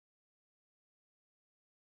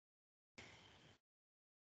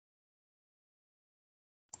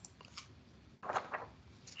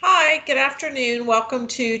Hi, good afternoon. Welcome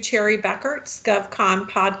to Cherry Beckert's GovCon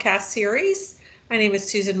podcast series. My name is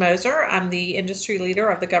Susan Moser. I'm the industry leader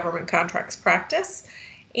of the government contracts practice,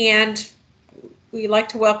 and we'd like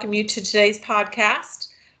to welcome you to today's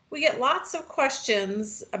podcast. We get lots of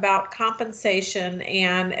questions about compensation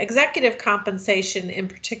and executive compensation in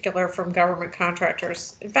particular from government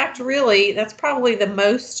contractors. In fact, really, that's probably the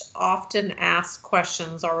most often asked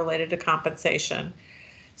questions are related to compensation.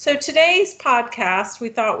 So today's podcast, we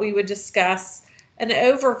thought we would discuss an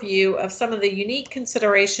overview of some of the unique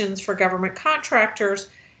considerations for government contractors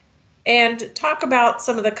and talk about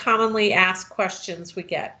some of the commonly asked questions we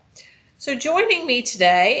get. So joining me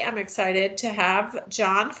today, I'm excited to have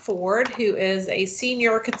John Ford, who is a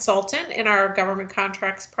senior consultant in our government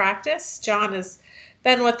contracts practice. John has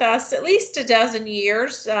been with us at least a dozen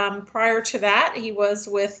years. Prior to that, he was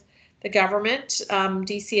with the government,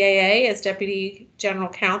 DCAA as Deputy General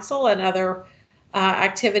Counsel and other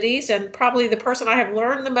activities, and probably the person I have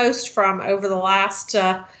learned the most from over the last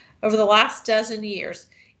dozen years.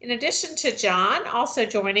 In addition to John, also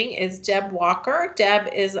joining is Deb Walker.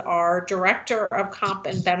 Deb is our Director of Comp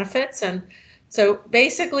and Benefits, and so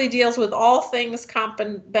basically deals with all things comp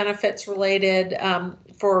and benefits related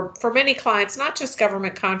for many clients, not just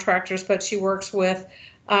government contractors, but she works with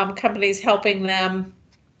companies helping them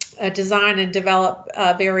design and develop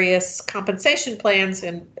various compensation plans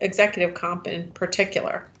and executive comp in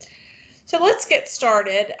particular. So let's get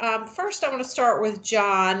started. First, I want to start with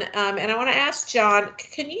John, and I want to ask John,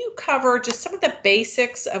 can you cover just some of the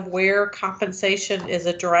basics of where compensation is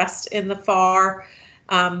addressed in the FAR?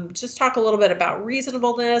 Just talk a little bit about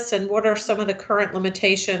reasonableness and what are some of the current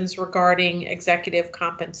limitations regarding executive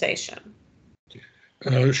compensation?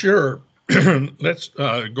 Sure. Let's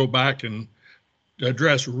go back and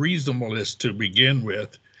address reasonableness to begin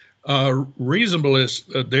with. Reasonableness,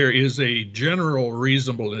 there is a general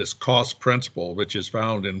reasonableness cost principle, which is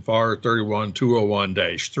found in FAR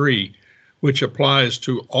 31201-3, which applies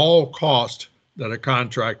to all cost that a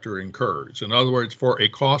contractor incurs. In other words, for a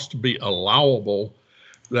cost to be allowable,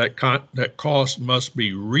 that cost must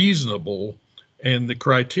be reasonable, and the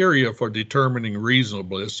criteria for determining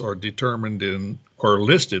reasonableness are determined in or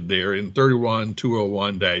listed there in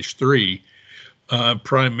 31201-3.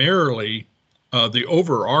 Primarily, the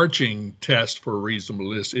overarching test for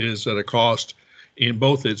reasonableness is that a cost in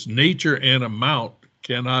both its nature and amount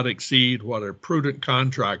cannot exceed what a prudent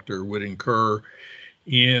contractor would incur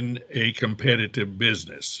in a competitive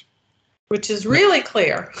business. Which is really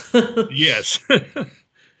clear. Yes.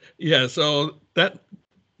 Yeah, so that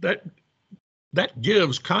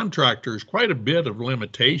gives contractors quite a bit of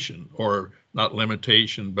limitation, or not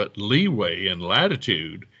limitation, but leeway and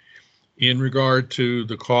latitude in regard to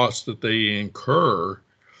the costs that they incur,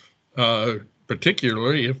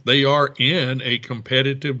 particularly if they are in a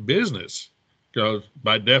competitive business. Because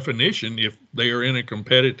by definition, if they are in a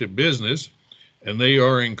competitive business and they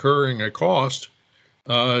are incurring a cost,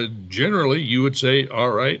 generally you would say,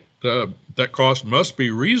 all right, that cost must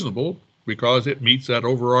be reasonable because it meets that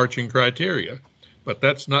overarching criteria. But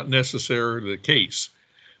that's not necessarily the case.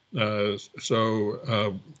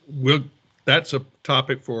 That's a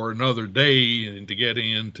topic for another day, and to get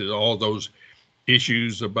into all those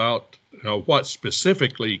issues about what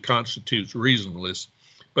specifically constitutes reasonableness.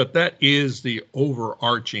 But that is the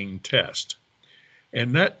overarching test.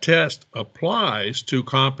 And that test applies to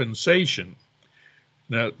compensation.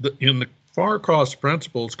 Now, in the FAR cost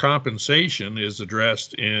principles, compensation is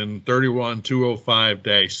addressed in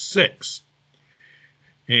 31205-6.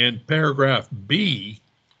 And paragraph B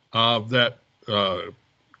of that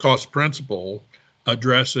cost principle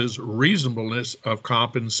addresses reasonableness of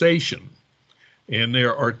compensation. And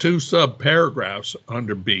there are two subparagraphs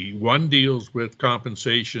under B. One deals with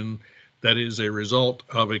compensation that is a result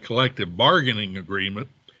of a collective bargaining agreement.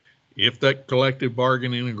 If that collective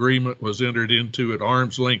bargaining agreement was entered into at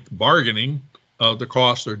arm's length bargaining, the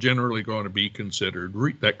costs are generally going to be considered,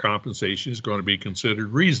 that compensation is going to be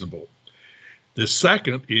considered reasonable. The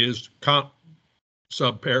second is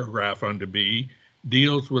subparagraph under B,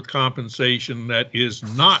 deals with compensation that is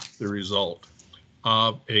not the result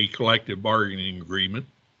of a collective bargaining agreement.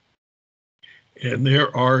 And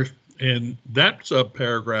that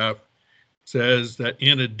subparagraph says that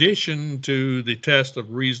in addition to the test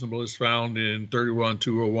of reasonableness found in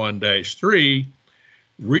 31201-3,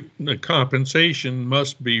 the compensation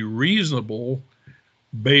must be reasonable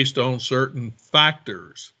based on certain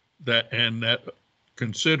factors that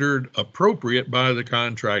considered appropriate by the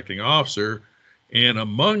contracting officer. And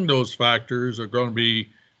among those factors are going to be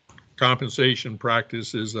compensation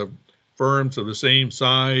practices of firms of the same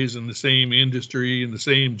size and the same industry and the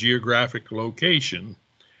same geographic location.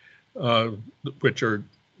 which are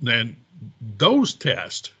then those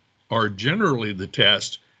tests are generally the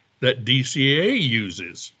tests that DCA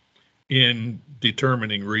uses in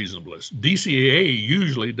determining reasonableness. DCA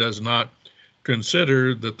usually does not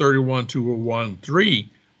consider the 312013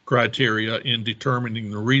 criteria in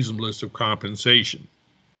determining the reasonableness of compensation.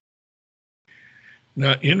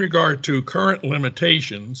 Now, in regard to current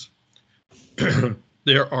limitations,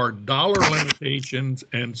 there are dollar limitations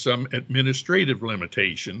and some administrative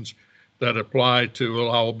limitations that apply to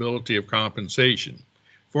allowability of compensation.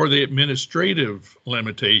 For the administrative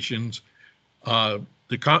limitations, the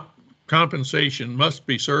compensation must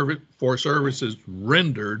be for services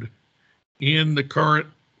rendered in the current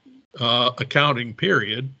accounting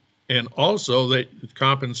period, and also that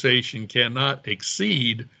compensation cannot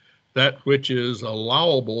exceed that which is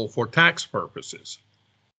allowable for tax purposes.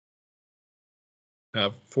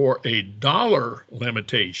 For a dollar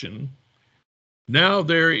limitation, now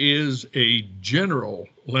there is a general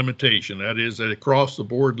limitation, that is an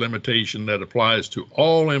across-the-board limitation that applies to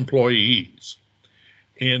all employees.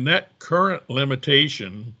 And that current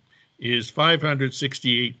limitation is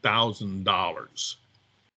 $568,000.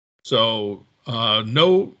 So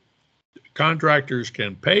no contractors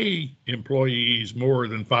can pay employees more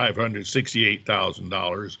than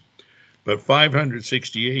 $568,000, but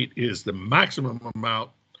 $568,000 is the maximum amount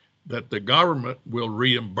that the government will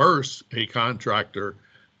reimburse a contractor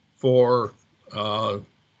for a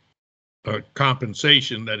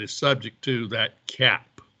compensation that is subject to that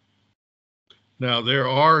cap. Now, there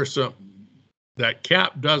are some, that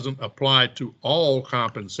cap doesn't apply to all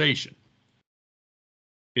compensation.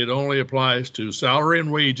 It only applies to salary and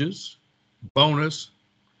wages, bonus,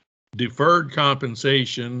 deferred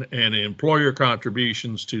compensation, and employer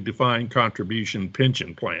contributions to defined contribution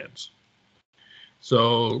pension plans.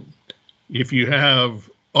 So if you have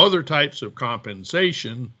other types of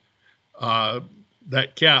compensation,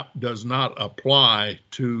 that cap does not apply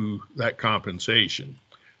to that compensation.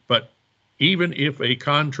 But even if a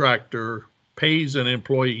contractor pays an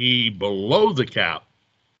employee below the cap,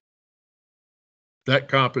 that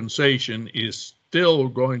compensation is still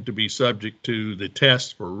going to be subject to the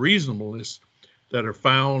tests for reasonableness that are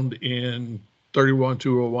found in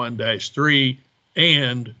 31201-3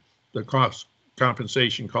 and the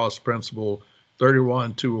compensation cost principle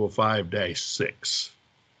 31205-6.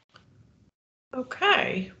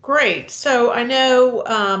 Okay, great. So I know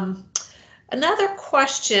another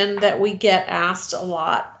question that we get asked a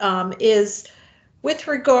lot is with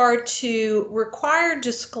regard to required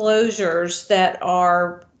disclosures that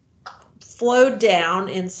are flowed down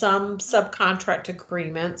in some subcontract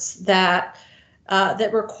agreements that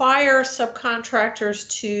require subcontractors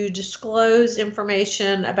to disclose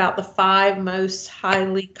information about the 5 most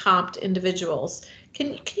highly comped individuals.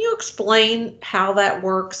 Can you explain how that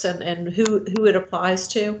works and who it applies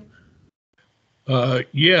to?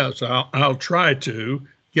 Yes, I'll try to.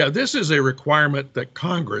 Yeah, this is a requirement that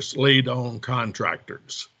Congress laid on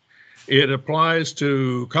contractors. It applies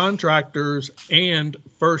to contractors and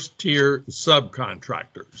first-tier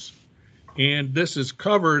subcontractors. And this is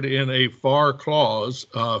covered in a FAR clause,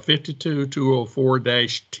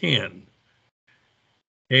 52204-10.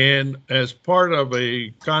 And as part of a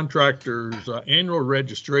contractor's annual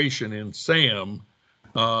registration in SAM,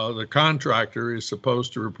 the contractor is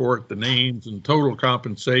supposed to report the names and total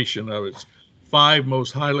compensation of its 5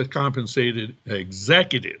 most highly compensated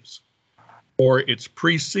executives for its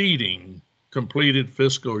preceding completed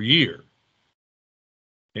fiscal year.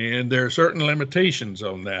 And there are certain limitations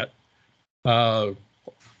on that.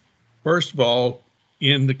 First of all,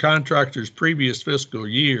 in the contractor's previous fiscal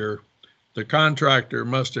year, the contractor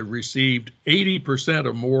must have received 80%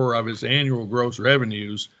 or more of his annual gross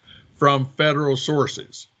revenues from federal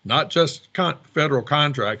sources, not just federal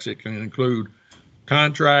contracts. It can include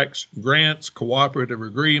contracts, grants, cooperative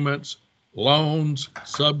agreements, loans,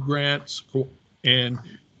 subgrants, and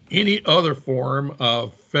any other form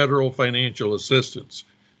of federal financial assistance.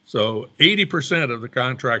 So 80% of the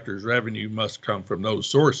contractor's revenue must come from those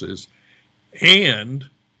sources, and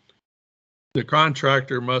the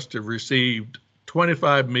contractor must have received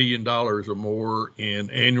 $25 million or more in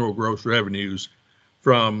annual gross revenues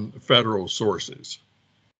from federal sources.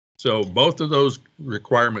 So both of those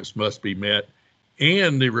requirements must be met,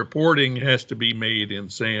 and the reporting has to be made in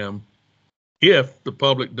SAM if the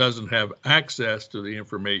public doesn't have access to the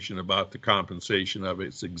information about the compensation of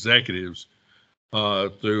its executives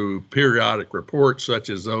through periodic reports such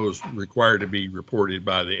as those required to be reported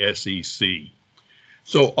by the SEC.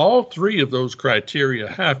 So all 3 of those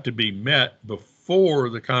criteria have to be met before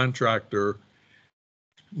the contractor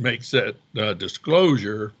makes that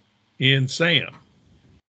disclosure in SAM.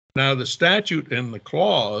 Now, the statute and the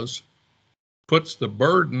clause puts the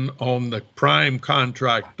burden on the prime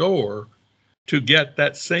contractor to get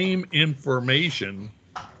that same information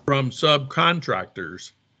from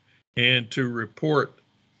subcontractors and to report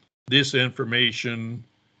this information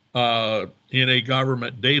in a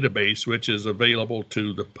government database, which is available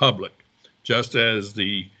to the public, just as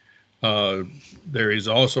there is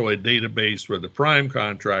also a database where the prime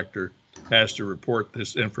contractor has to report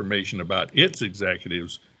this information about its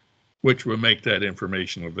executives, which will make that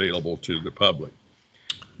information available to the public.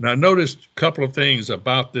 Now, notice a couple of things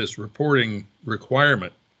about this reporting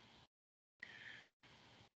requirement.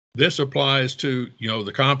 This applies to,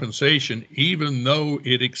 the compensation, even though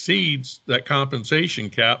it exceeds that compensation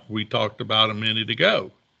cap we talked about a minute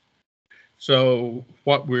ago. So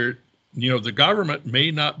the government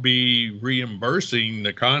may not be reimbursing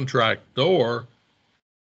the contractor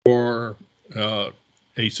for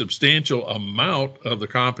a substantial amount of the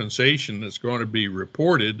compensation that's going to be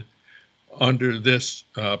reported under this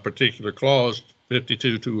particular clause,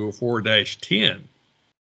 52204-10.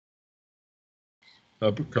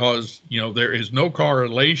 Because, there is no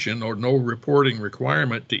correlation or no reporting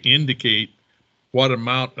requirement to indicate what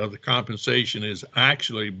amount of the compensation is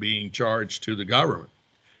actually being charged to the government.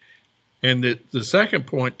 And the second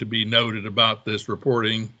point to be noted about this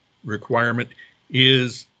reporting requirement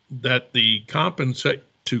is that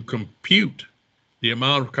to compute the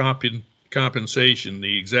amount of compensation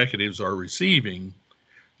the executives are receiving,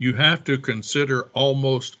 you have to consider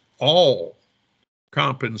almost all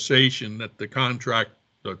compensation that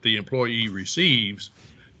the employee receives,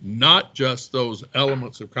 not just those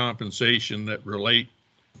elements of compensation that relate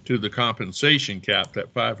to the compensation cap,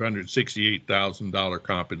 that $568,000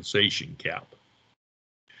 compensation cap.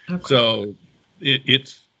 Okay. So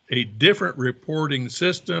it's a different reporting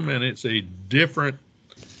system, and it's a different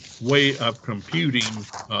way of computing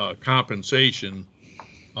compensation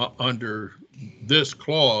under this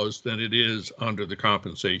clause than it is under the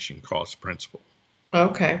compensation cost principle.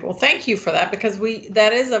 Okay, well, thank you for that, because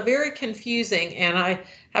that is a very confusing and I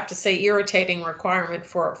have to say irritating requirement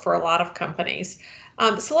for a lot of companies.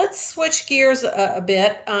 So let's switch gears a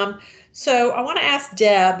bit. So I want to ask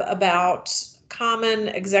Deb about common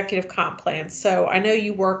executive comp plans. So I know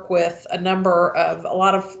you work with a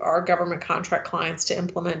lot of our government contract clients to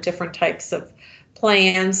implement different types of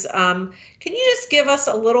plans. Can you just give us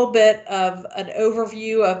a little bit of an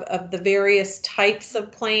overview of the various types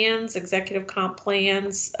of plans, executive comp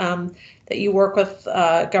plans, that you work with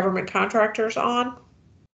government contractors on?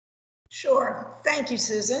 Sure. Thank you,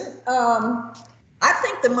 Susan. I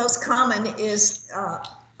think the most common is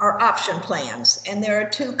our option plans. And there are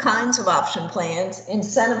two kinds of option plans: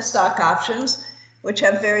 incentive stock options, which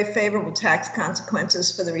have very favorable tax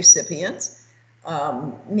consequences for the recipients,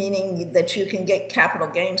 meaning that you can get capital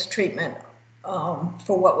gains treatment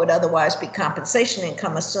for what would otherwise be compensation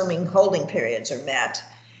income, assuming holding periods are met.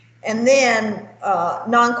 And then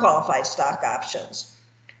non-qualified stock options.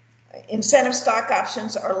 Incentive stock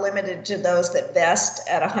options are limited to those that vest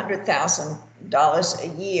at $100,000 a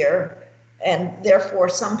year, and therefore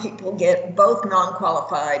some people get both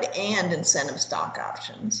non-qualified and incentive stock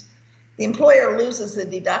options. The employer loses the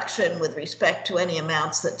deduction with respect to any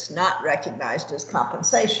amounts that's not recognized as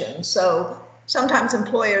compensation. So sometimes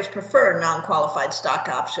employers prefer non-qualified stock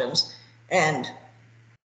options, and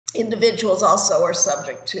individuals also are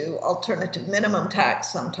subject to alternative minimum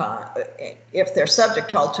tax sometimes. If they're subject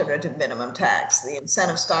to alternative minimum tax, the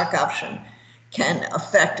incentive stock option can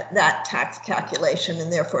affect that tax calculation,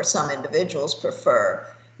 and therefore some individuals prefer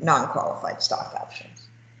non-qualified stock options.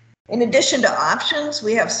 In addition to options,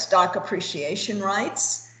 we have stock appreciation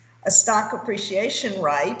rights. A stock appreciation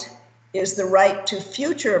right is the right to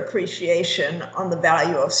future appreciation on the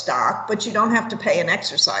value of stock, but you don't have to pay an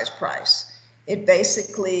exercise price. It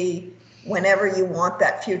basically, whenever you want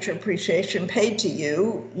that future appreciation paid to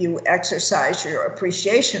you, you exercise your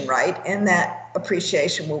appreciation right, and that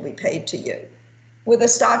appreciation will be paid to you. With a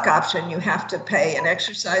stock option, you have to pay an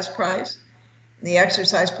exercise price. The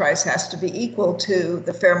exercise price has to be equal to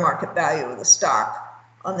the fair market value of the stock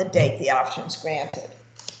on the date the option is granted.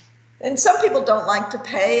 And some people don't like to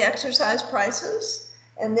pay exercise prices,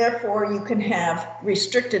 and therefore you can have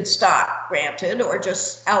restricted stock granted or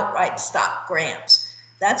just outright stock grants.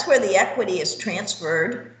 That's where the equity is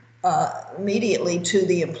transferred immediately to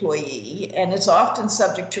the employee, and it's often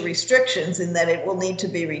subject to restrictions in that it will need to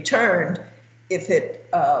be returned if it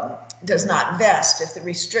does not vest. If the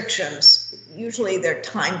restrictions, usually they're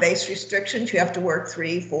time-based restrictions, you have to work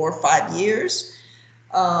 3, 4, 5 years,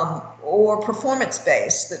 or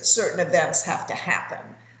performance-based, that certain events have to happen.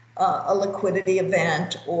 a liquidity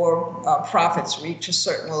event or profits reach a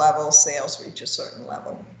certain level, sales reach a certain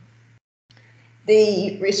level.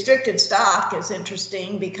 The restricted stock is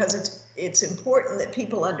interesting because it's important that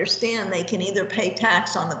people understand they can either pay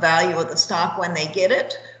tax on the value of the stock when they get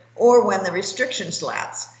it or when the restrictions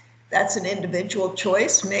lapse. That's an individual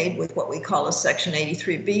choice made with what we call a Section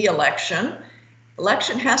 83B election.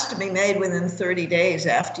 Election has to be made within 30 days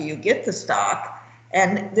after you get the stock,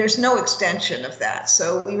 and there's no extension of that.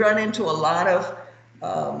 So we run into a lot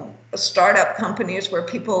of startup companies where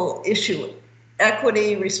people issue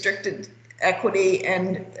equity, restricted equity,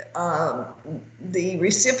 and the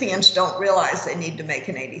recipients don't realize they need to make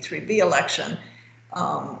an 83B election.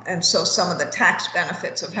 And so some of the tax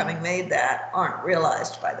benefits of having made that aren't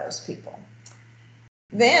realized by those people.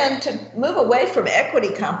 Then to move away from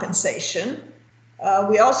equity compensation,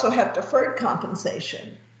 we also have deferred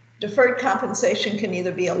compensation. Deferred compensation can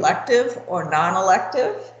either be elective or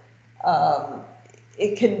non-elective.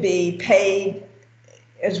 It can be paid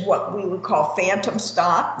as what we would call phantom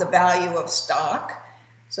stock, the value of stock.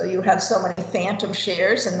 So you have so many phantom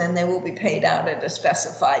shares and then they will be paid out at a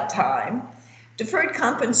specified time. Deferred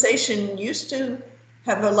compensation used to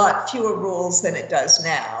have a lot fewer rules than it does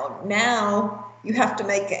now. Now you have to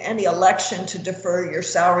make any election to defer your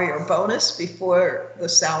salary or bonus before the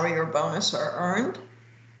salary or bonus are earned.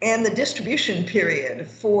 And the distribution period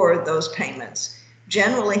for those payments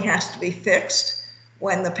generally has to be fixed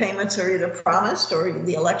when the payments are either promised or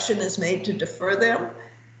the election is made to defer them.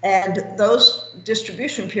 And those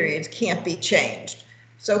distribution periods can't be changed.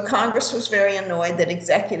 So Congress was very annoyed that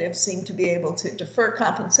executives seemed to be able to defer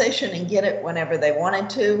compensation and get it whenever they wanted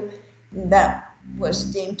to. That was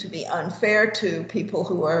deemed to be unfair to people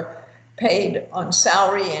who are paid on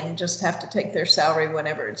salary and just have to take their salary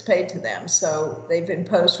whenever it's paid to them. So they've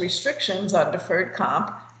imposed restrictions on deferred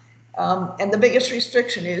comp. And the biggest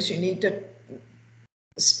restriction is you need to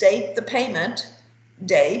state the payment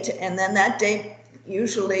date, and then that date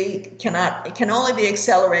usually it can only be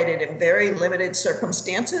accelerated in very limited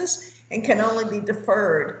circumstances and can only be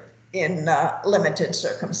deferred in limited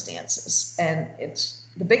circumstances. And it's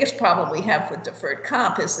the biggest problem we have with deferred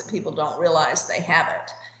comp is that people don't realize they have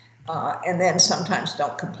it and then sometimes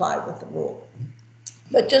don't comply with the rule.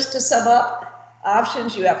 But just to sum up,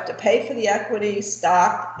 options, you have to pay for the equity,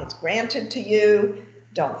 stock, it's granted to you.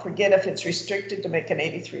 Don't forget if it's restricted to make an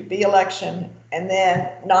 83B election, and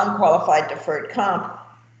then non-qualified deferred comp,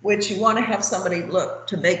 which you want to have somebody look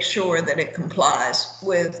to make sure that it complies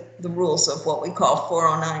with the rules of what we call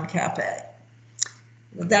 409 Cap A.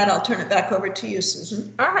 With that, I'll turn it back over to you,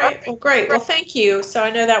 Susan. All right, well, great. Well, thank you. So I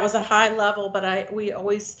know that was a high level, but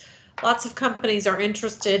lots of companies are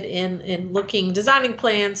interested in designing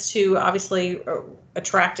plans to obviously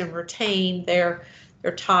attract and retain their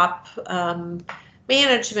top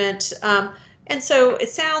management. And so it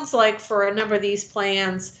sounds like for a number of these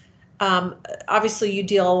plans, obviously you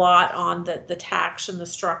deal a lot on the tax and the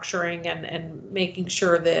structuring and making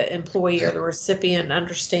sure the employee or the recipient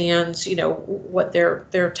understands, what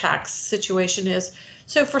their tax situation is.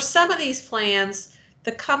 So for some of these plans,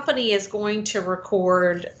 the company is going to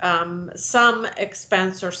record some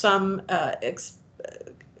expense or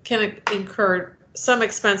can incur some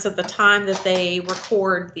expense at the time that they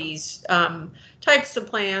record these types of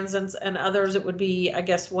plans, and others it would be, I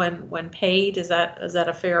guess, when paid. Is that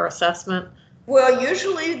a fair assessment? Well,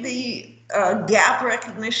 usually the GAAP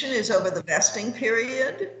recognition is over the vesting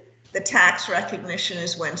period. The tax recognition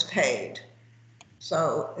is when it's paid.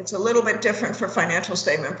 So it's a little bit different for financial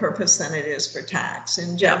statement purpose than it is for tax.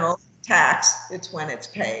 In general, tax, it's when it's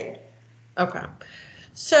paid. Okay.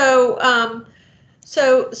 So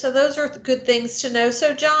so those are good things to know.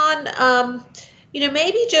 So John,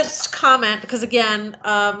 maybe just comment, because again,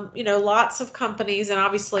 lots of companies, and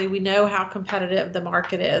obviously we know how competitive the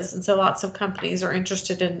market is, and so lots of companies are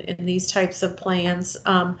interested in these types of plans.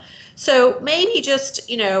 So maybe just,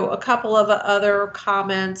 a couple of other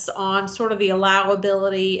comments on sort of the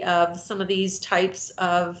allowability of some of these types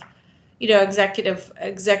of,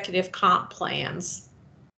 executive comp plans.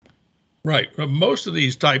 Right. Well, most of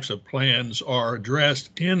these types of plans are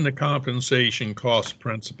addressed in the compensation cost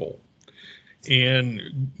principle.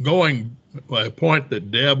 And going by a point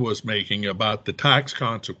that Deb was making about the tax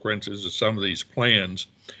consequences of some of these plans,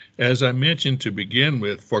 as I mentioned to begin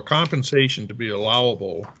with, for compensation to be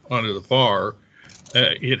allowable under the FAR,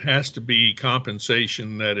 it has to be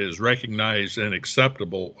compensation that is recognized and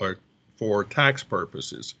acceptable for tax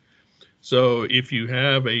purposes. So if you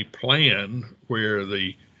have a plan where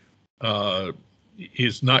the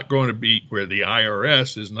is not going to be, where the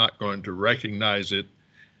IRS is not going to recognize it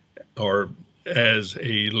or as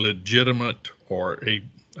a legitimate or a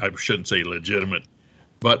I shouldn't say legitimate,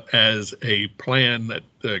 but as a plan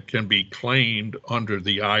that can be claimed under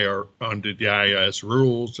the IRS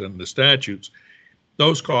rules and the statutes,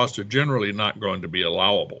 those costs are generally not going to be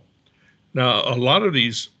allowable. Now, a lot of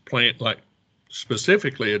these like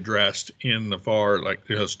specifically addressed in the FAR, like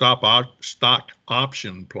the stock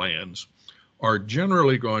option plans, are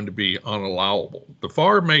generally going to be unallowable. The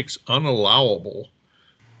FAR makes unallowable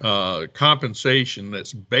compensation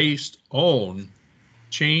that's based on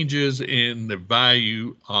changes in the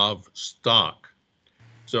value of stock.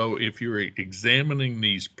 So if you're examining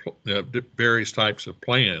these various types of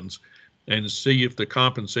plans and see if the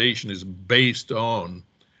compensation is based on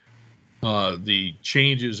the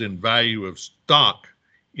changes in value of stock,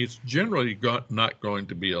 it's generally not going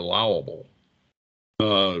to be allowable.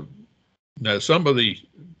 Now, some of the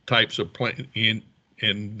types of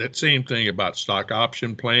and that same thing about stock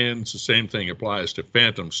option plans, the same thing applies to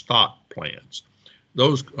phantom stock plans.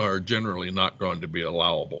 Those are generally not going to be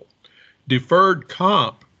allowable. Deferred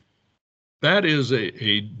comp, that is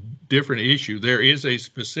a different issue. There is a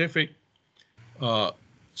specific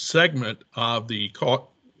segment of the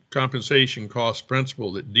compensation cost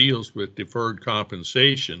principle that deals with deferred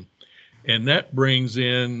compensation, and that brings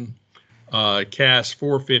in CAS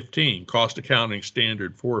 415, Cost Accounting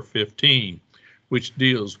Standard 415, which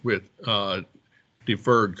deals with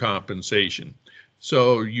deferred compensation.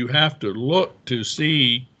 So you have to look to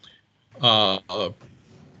see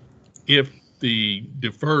if the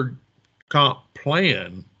deferred comp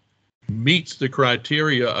plan meets the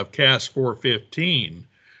criteria of CAS 415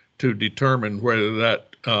 to determine whether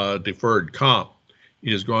that deferred comp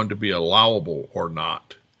is going to be allowable or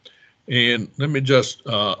not. And let me just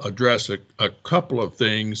address a couple of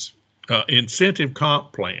things. Incentive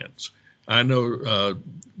comp plans. I know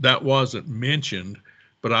that wasn't mentioned,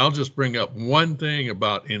 but I'll just bring up one thing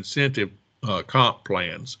about incentive comp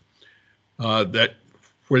plans that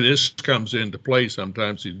where this comes into play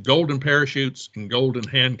sometimes is golden parachutes and golden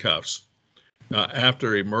handcuffs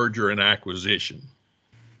after a merger and acquisition.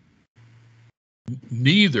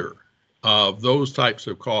 Neither of those types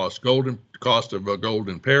of costs, cost of a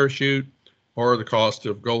golden parachute or the cost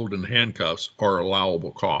of golden handcuffs, are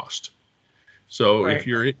allowable cost. So right.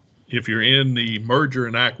 if you're in the merger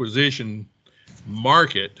and acquisition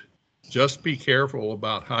market, just be careful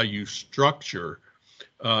about how you structure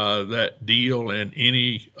that deal and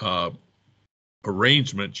any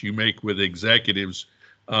arrangements you make with executives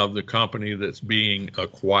of the company that's being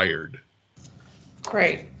acquired.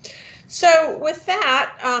 Great. So with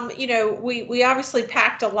that, we obviously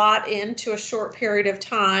packed a lot into a short period of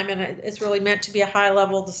time, and it's really meant to be a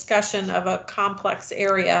high-level discussion of a complex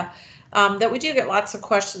area that we do get lots of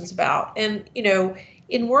questions about. And,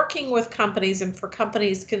 in working with companies and for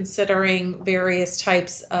companies considering various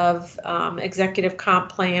types of executive comp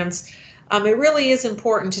plans, it really is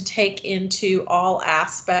important to take into all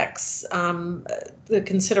aspects the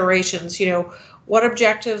considerations. What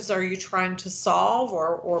objectives are you trying to solve,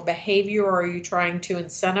 or behavior are you trying to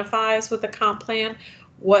incentivize with a comp plan?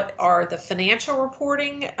 What are the financial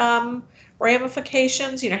reporting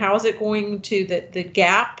ramifications? How is it going to the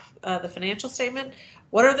GAAP, the financial statement?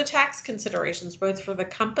 What are the tax considerations, both for the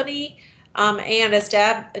company and, as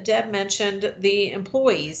Deb mentioned, the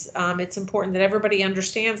employees? It's important that everybody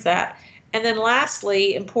understands that. And then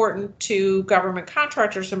lastly, important to government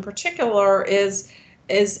contractors in particular is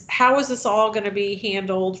how is this all going to be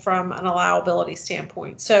handled from an allowability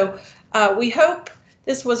standpoint? So we hope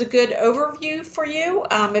this was a good overview for you.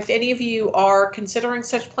 If any of you are considering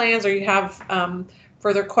such plans or you have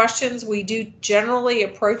further questions, we do generally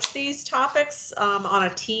approach these topics on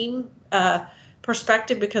a team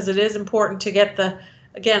perspective, because it is important to get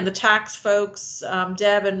the tax folks,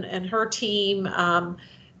 Deb and her team,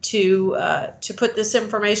 to put this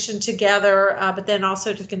information together, but then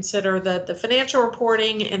also to consider the financial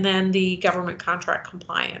reporting and then the government contract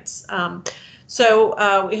compliance.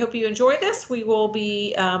 So we hope you enjoy this. We will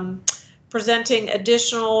be presenting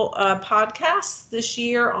additional podcasts this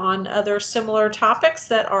year on other similar topics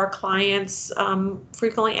that our clients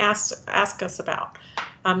frequently ask us about.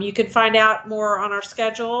 You can find out more on our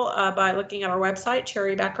schedule by looking at our website,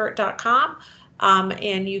 cherrybeckert.com.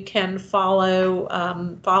 And you can follow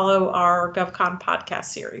our GovCon podcast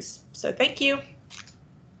series. So thank you.